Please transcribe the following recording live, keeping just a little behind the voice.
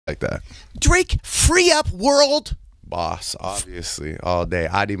like that. Drake, free up world. Boss, obviously, all day.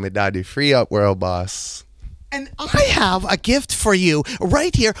 Adi Medadi, free up world boss. And I have a gift for you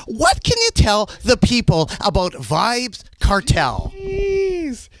right here. What can you tell the people about Vybz Kartel?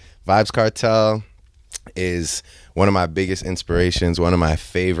 Jeez. Vybz Kartel is one of my biggest inspirations, one of my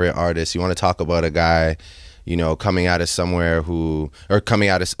favorite artists. You want to talk about a guy, you know, coming out of somewhere coming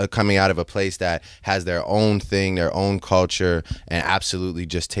out of a place that has their own thing, their own culture, and absolutely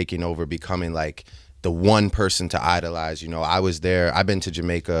just taking over, becoming like the one person to idolize. You know, I was there. I've been to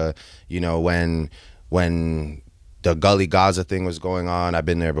Jamaica, you know, when the Gully Gaza thing was going on. I've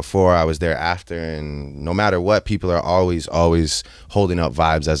been there before. I was there after, and no matter what, people are always holding up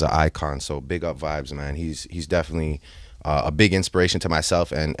Vybz as an icon. So big up Vybz, man. He's definitely a big inspiration to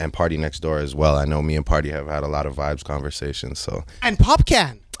myself and Party Next Door as well. I know me and Party have had a lot of Vybz conversations. So and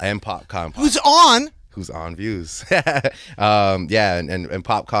Popcaan and Popcaan, who's on views. Yeah, and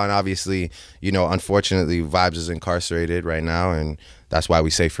Popcaan, obviously, you know, unfortunately Vybz is incarcerated right now, and that's why we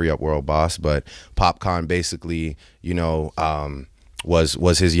say free up world boss. But Popcaan basically, you know,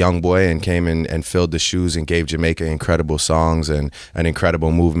 was his young boy and came in and filled the shoes and gave Jamaica incredible songs and an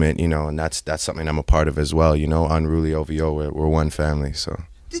incredible movement, you know, and that's something I'm a part of as well, you know. Unruly OVO, we're one family. So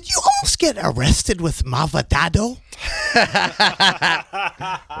did you almost get arrested with Mavado?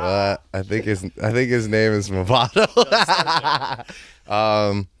 I think his name is Mavado.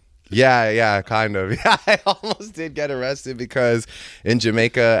 Yeah, kind of. Yeah, I almost did get arrested because in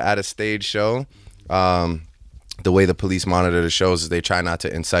Jamaica at a stage show, the way the police monitor the shows is they try not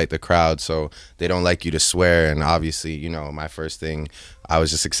to incite the crowd, so they don't like you to swear. And obviously, you know, my first thing, I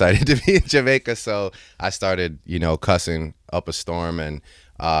was just excited to be in Jamaica, so I started, you know, cussing up a storm. And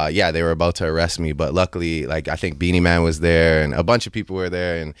yeah, they were about to arrest me, but luckily, like, I think Beanie Man was there and a bunch of people were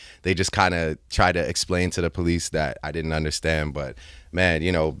there, and they just kind of tried to explain to the police that I didn't understand. But man,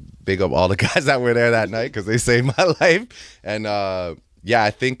 you know, big up all the guys that were there that night because they saved my life. And yeah,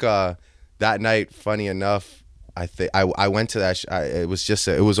 I think that night, funny enough, I went to that. It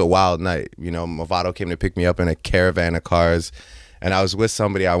was a wild night. You know, Mavado came to pick me up in a caravan of cars, and I was with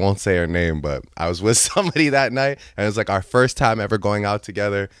somebody. I won't say her name, but I was with somebody that night, and it was like our first time ever going out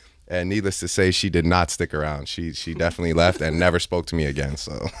together. And needless to say, she did not stick around. She definitely left and never spoke to me again.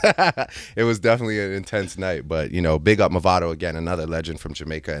 So it was definitely an intense night. But, you know, big up Mavado again, another legend from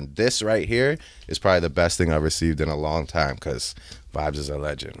Jamaica. And this right here is probably the best thing I've received in a long time because Vybz is a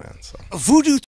legend, man. So. Voodoo